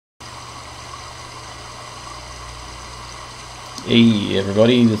Hey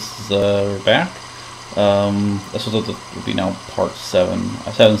everybody, this is we're back. This will be now part 7. I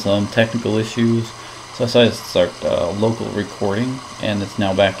was having some technical issues, so I decided to start local recording, and it's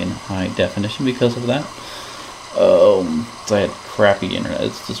now back in high definition because of that. So I had crappy internet.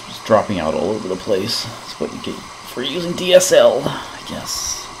 It's just was dropping out all over the place. That's what you get for using DSL, I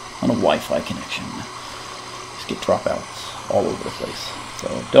guess, on a Wi-Fi connection. Just get dropouts all over the place.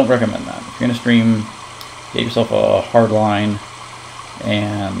 So don't recommend that. If you're gonna stream, get yourself a hard line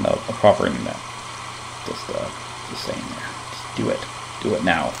and a proper internet. Just saying there. Just do it. Do it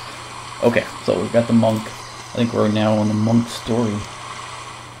now. Okay, so we've got the monk. I think we're now on the monk story.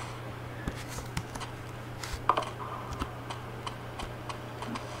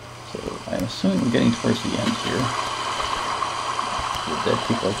 So I'm assuming we're getting towards the end here. The dead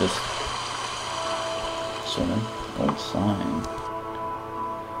people are just swimming. Old sign.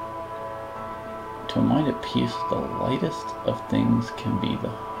 To a mind at peace, the lightest of things can be the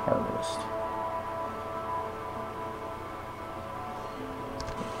hardest.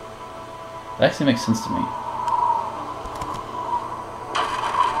 That actually makes sense to me.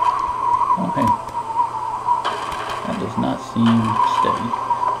 Oh, hey. That does not seem steady.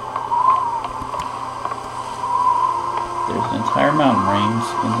 There's an entire mountain range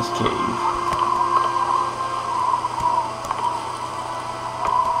in this cave.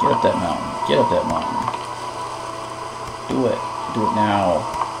 Get up that mountain. Get up that mountain. Do it. Do it now.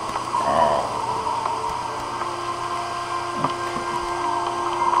 Oh. Okay.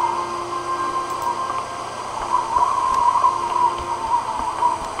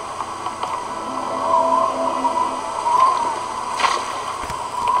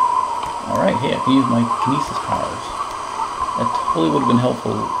 Alright, hey, I can use my kinesis powers. That totally would have been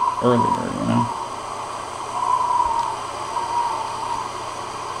helpful earlier, you know?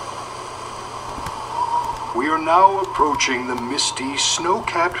 We are now approaching the misty,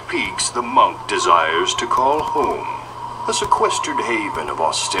 snow-capped peaks the monk desires to call home. A sequestered haven of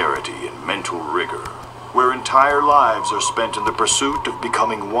austerity and mental rigor, where entire lives are spent in the pursuit of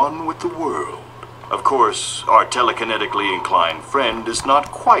becoming one with the world. Of course, our telekinetically inclined friend is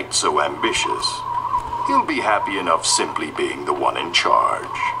not quite so ambitious. He'll be happy enough simply being the one in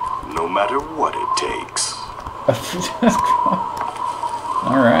charge, no matter what it takes.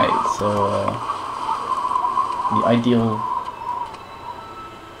 Alright, so, the ideal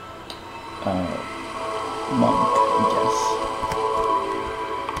monk, I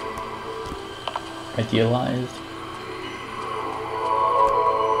guess. Idealized?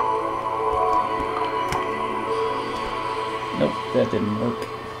 Nope, that didn't work.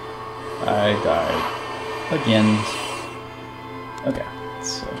 I died. Again. Okay,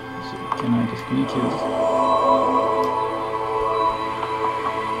 so can I just be killed?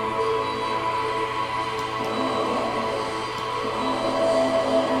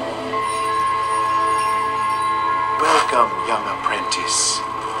 Young apprentice,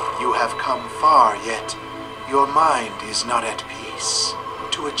 you have come far, yet your mind is not at peace.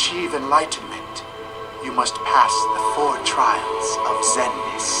 To achieve enlightenment, you must pass the 4 trials of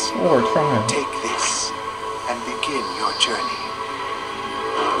Zenness. 4 trials. Take this and begin your journey.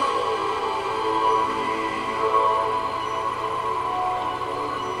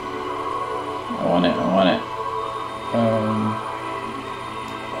 I want it.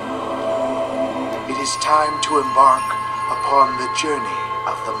 It is time to embark upon the journey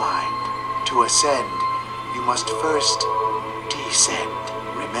of the mind. To ascend, you must first descend.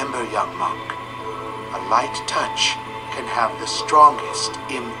 Remember, young monk, a light touch can have the strongest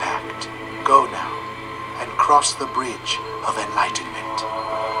impact. Go now and cross the bridge of enlightenment.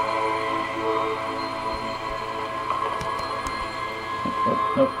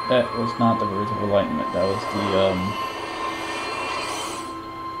 Nope, that was not the bridge of enlightenment. That was the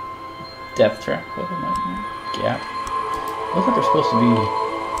death trap of enlightenment. Gap. Looks like they're supposed to be.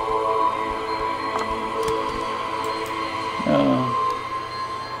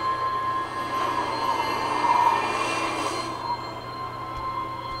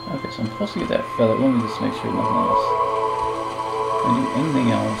 Okay, so I'm supposed to get that feather. Let me just make sure nothing else. Can I do anything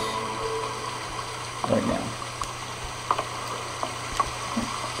else right now?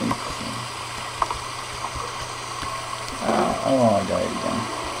 Oh, I died again.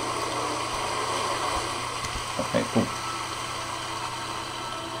 Okay, cool.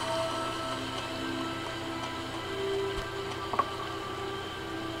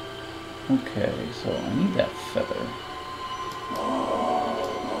 Okay, so I need that feather.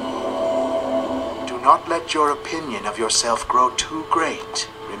 Do not let your opinion of yourself grow too great.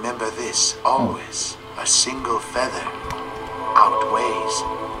 Remember this, always. A single feather outweighs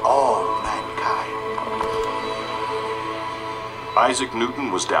all mankind. Isaac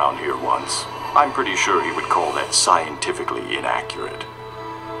Newton was down here once. I'm pretty sure he would call that scientifically inaccurate.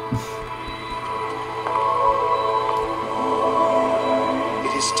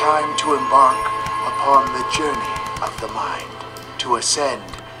 It is time to embark upon the journey of the mind. To ascend,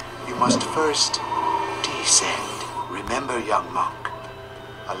 you must first descend. Remember, young monk,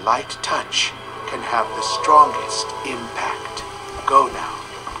 a light touch can have the strongest impact. Go now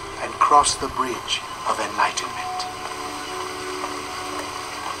and cross the bridge of enlightenment.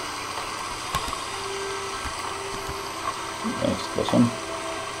 Thanks, this one.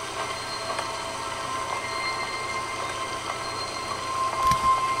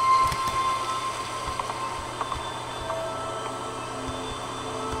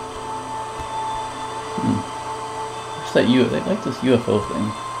 What's that they like this UFO thing.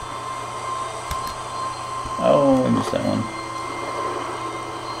 Oh, I missed that one.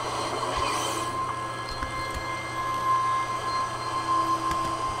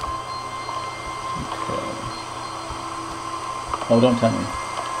 Oh, don't tell me.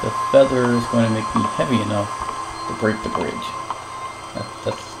 The feather is going to make me heavy enough to break the bridge.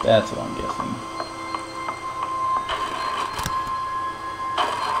 That's what I'm guessing.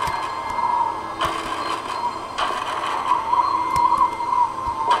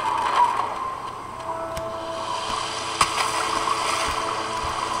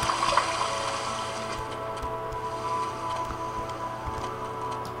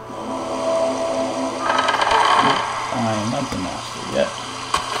 I'm not the master yet.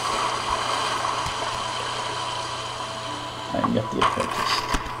 I am yet the apprentice.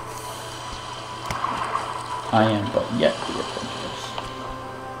 I am but yet the apprentice.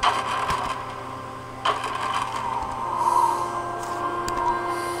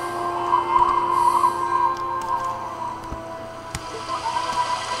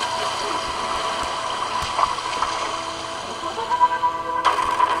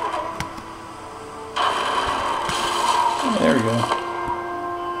 There we go.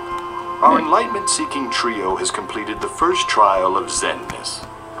 Our enlightenment-seeking trio has completed the first trial of Zenness,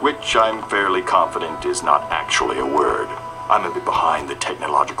 which I'm fairly confident is not actually a word. I'm a bit behind the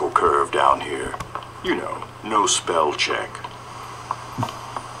technological curve down here. You know, no spell check.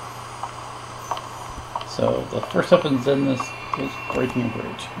 So the first step in Zenness was breaking a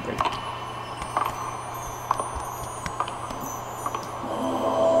bridge. Great.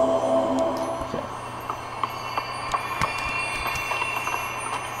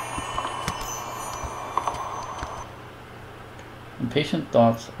 Impatient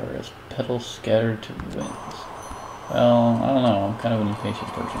thoughts are as petals scattered to the winds. Well, I don't know. I'm kind of an impatient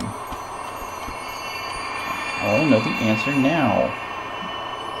person. I want to know the answer now.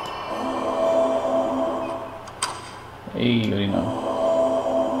 Hey, what do you know?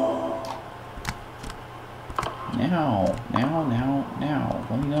 Now.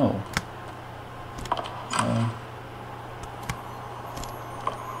 Let me know.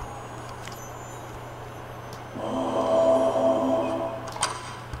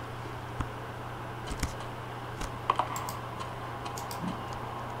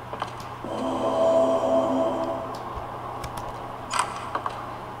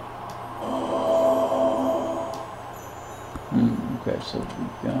 Okay, so we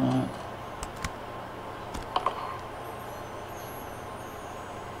got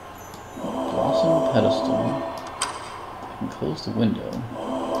blossom pedestal. I can close the window.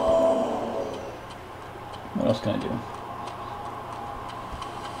 What else can I do?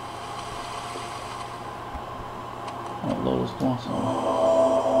 Oh, lotus blossom.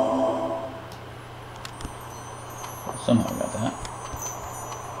 Somehow I got that.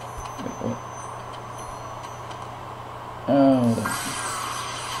 Wait, what? Oh,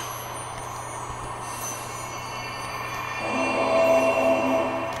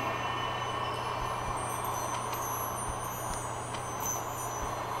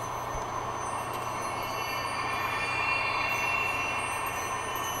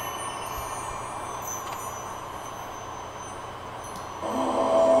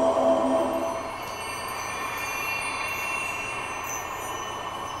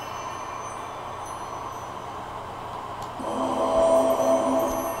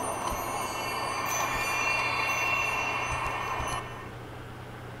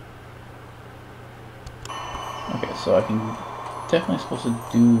 okay, so I can definitely supposed to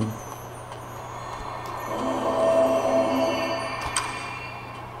do.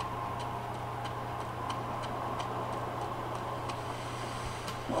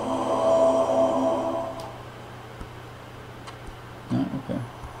 No, okay.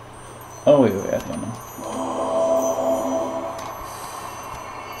 Oh wait, I think I know.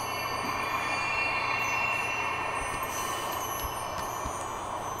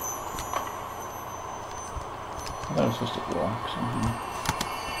 thought I was supposed to walk somehow.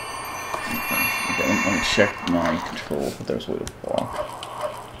 Okay, let me check my controls, but there's a way to walk.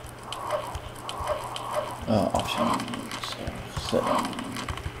 Options, setting,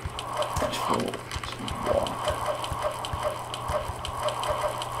 control, walk.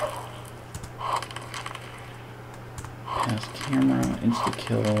 Pass camera,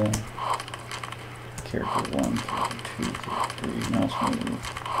 insta-kill, character 1, character 2, character 3, mouse move,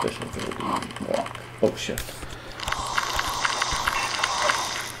 special ability, walk. Oh, shift.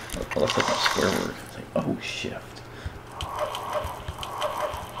 Oh, that's like a swear word. It's like, oh, shift.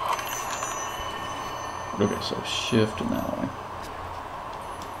 Okay, so shift in that way.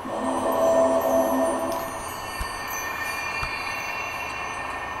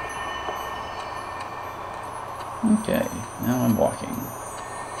 Okay, now I'm walking.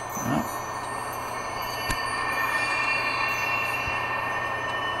 Wow.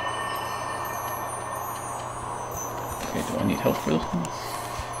 Okay, do I need help for this one?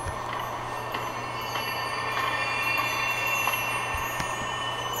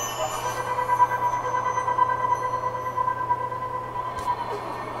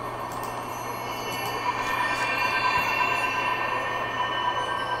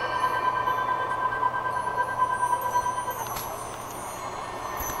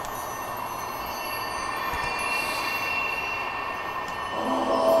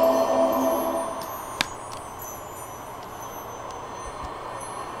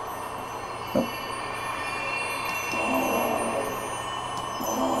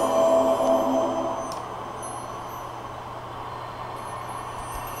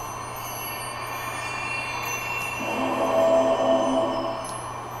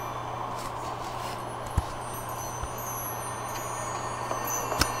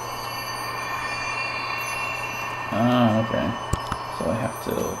 Okay. So I have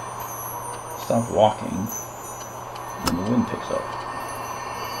to stop walking when the wind picks up.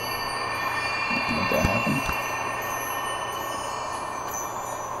 Let that happen.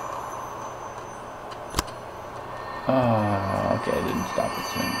 Okay, I didn't stop it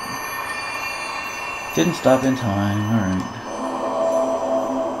soon. Didn't stop in time, alright.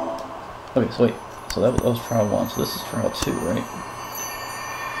 Okay, so wait. So that was trial 1, so this is trial 2, right?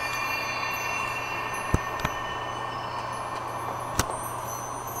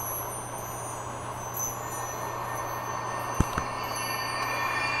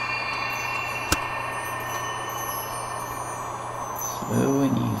 Slow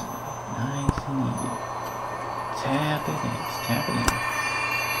and easy. Nice and easy. Tap it in. Tap it in.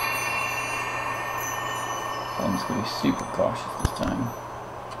 I'm just going to be super cautious this time.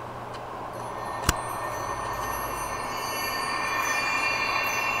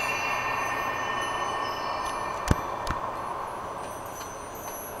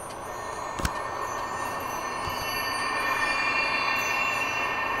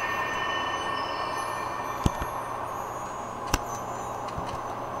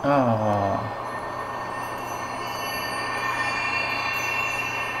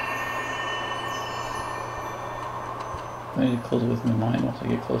 I need to close it with my mind once I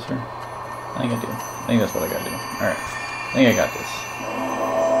get closer. I think I do. I think that's what I gotta do. Alright. I think I got this.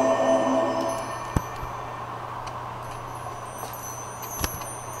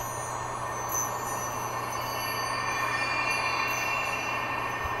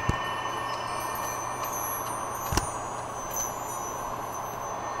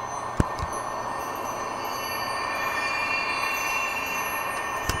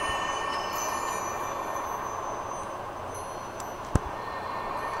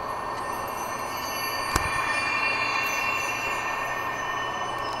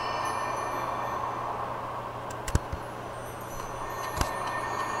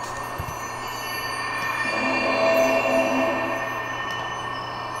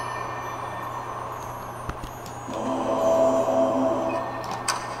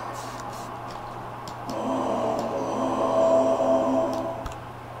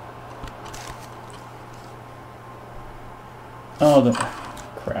 Oh, the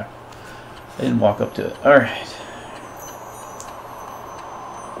crap. I didn't walk up to it. Alright.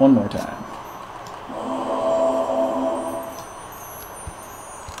 One more time.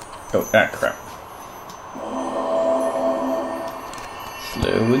 Oh, crap.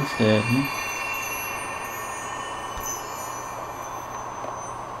 Slow and steady.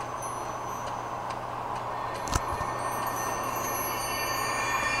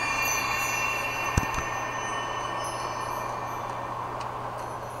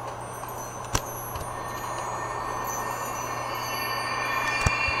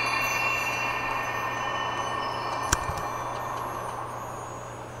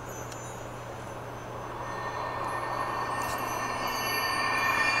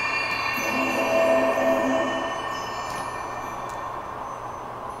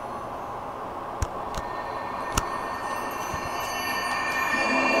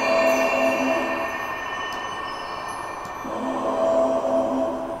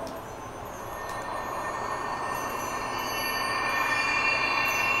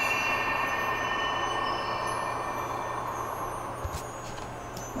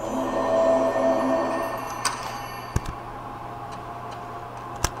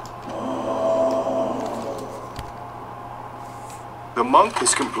 monk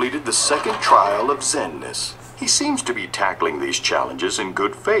has completed the second trial of Zenness. He seems to be tackling these challenges in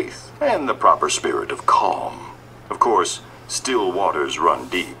good faith and the proper spirit of calm. Of course, still waters run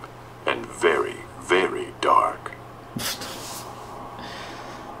deep and very, very dark.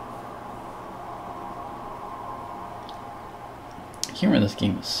 Humor in this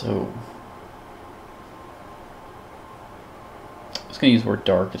game is so... I was going to use the word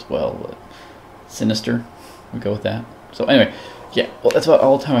dark as well, but sinister. We'll go with that. So anyway, yeah, well, that's about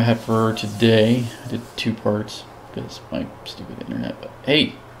all the time I had for today. I did 2 parts because of my stupid internet, but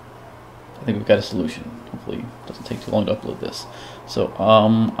hey, I think we've got a solution. Hopefully it doesn't take too long to upload this. So,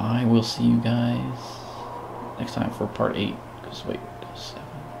 I will see you guys next time for part 8. Because, wait, 7,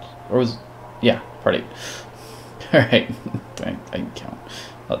 or was, yeah, part 8. Alright, I can count.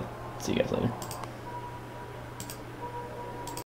 I'll see you guys later.